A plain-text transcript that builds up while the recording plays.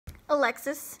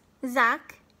Alexis,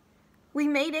 Zach, we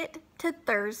made it to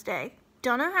Thursday.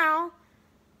 Don't know how,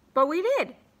 but we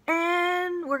did.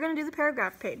 And we're going to do the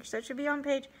paragraph page. That should be on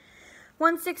page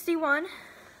 161.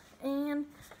 And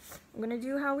I'm going to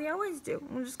do how we always do.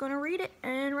 I'm just going to read it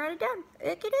and write it down.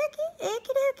 Icky dookie,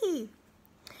 icky dookie.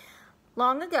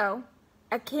 Long ago,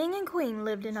 a king and queen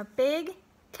lived in a big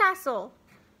castle.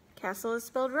 Castle is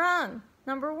spelled wrong.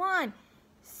 Number 1,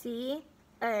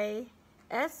 C-A-S-T-L-E.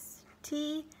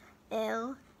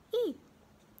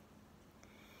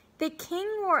 The king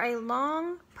wore a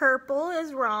long, purple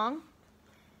is wrong.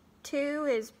 2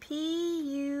 is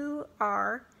P-U-R-P-L-E.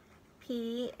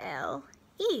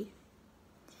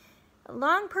 A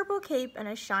long purple cape and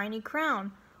a shiny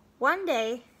crown. One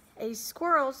day, a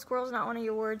squirrel's not one of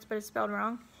your words, but it's spelled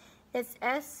wrong. It's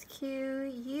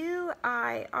S-Q-U-I-R-R-E-L.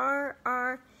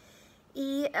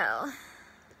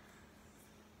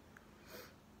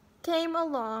 Came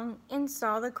along and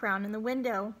saw the crown in the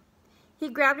window. He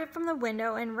grabbed it from the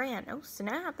window and ran. Oh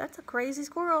snap, that's a crazy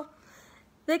squirrel.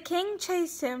 The king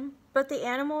chased him, but the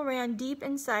animal ran deep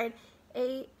inside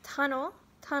a tunnel.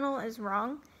 Tunnel is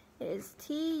wrong. It is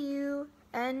T-U-N-N-E-L.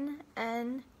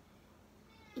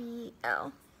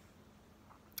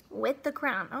 With the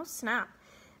crown. Oh snap.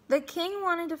 The king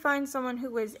wanted to find someone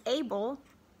who was able.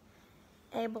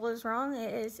 Able is wrong.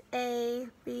 It is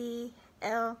A-B-L-E.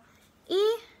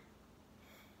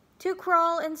 To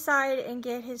crawl inside and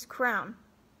get his crown.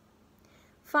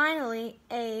 Finally,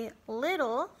 a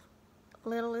little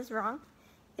is wrong.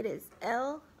 It is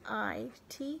L-I-T-T-L-E.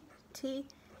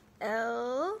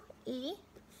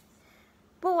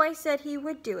 Boy said he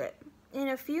would do it. In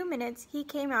a few minutes, he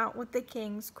came out with the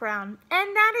king's crown.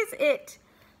 And that is it.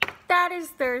 That is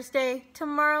Thursday.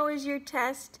 Tomorrow is your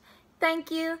test.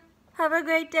 Thank you. Have a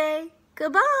great day.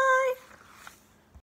 Goodbye.